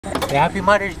Say Happy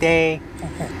Mother's Day.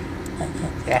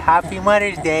 Say Happy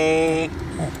Mother's Day.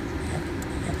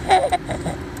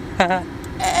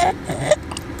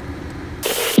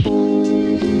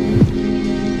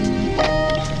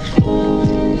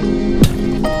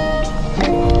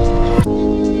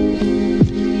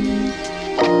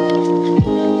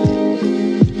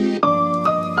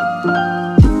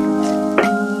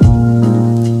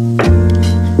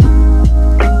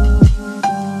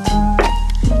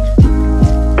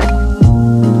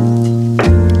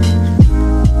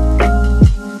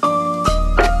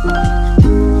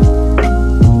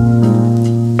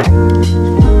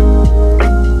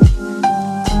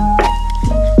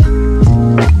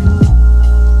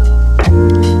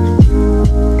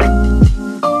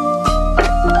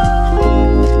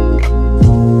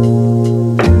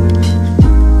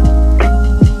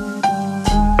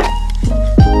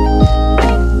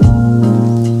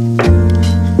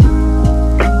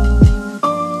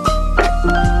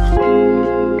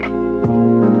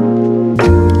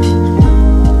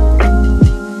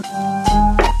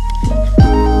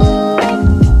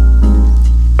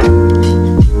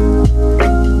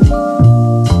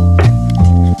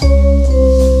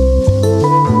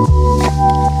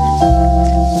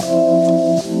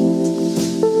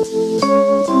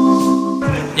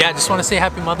 Yeah, I just want to say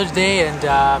Happy Mother's Day,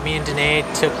 and me and Danae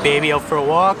took baby out for a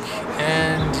walk,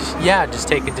 and yeah, just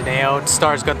taking Danae out.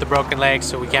 Star's got the broken leg,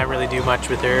 so we can't really do much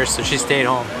with her, so she stayed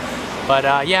home.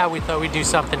 But yeah, we thought we'd do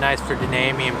something nice for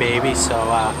Danae, me and baby, so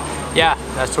yeah,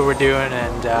 that's what we're doing,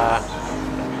 and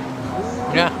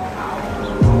yeah.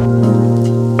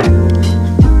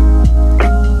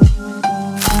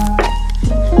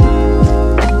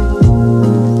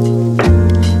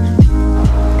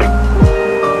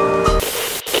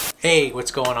 Hey,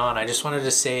 what's going on? I just wanted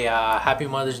to say Happy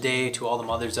Mother's Day to all the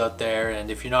mothers out there,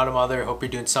 and if you're not a mother, hope you're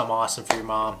doing something awesome for your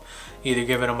mom. Either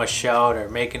giving them a shout or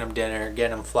making them dinner,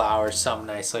 getting them flowers, something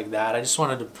nice like that. I just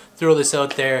wanted to throw this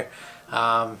out there.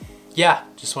 Yeah,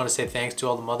 just want to say thanks to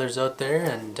all the mothers out there,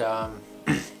 and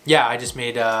yeah, I just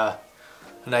made a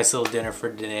nice little dinner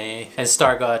for Danae, and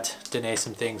Star got Danae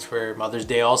some things for Mother's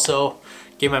Day also.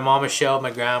 Gave my mom a shout,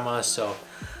 my grandma, so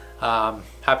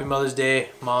Happy Mother's Day,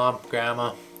 Mom,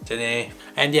 Grandma, Danae,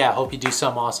 and yeah, hope you do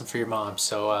something awesome for your mom.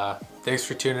 So thanks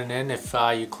for tuning in. If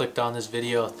you clicked on this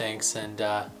video, thanks, and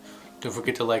don't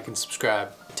forget to like and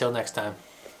subscribe. Until next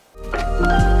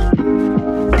time.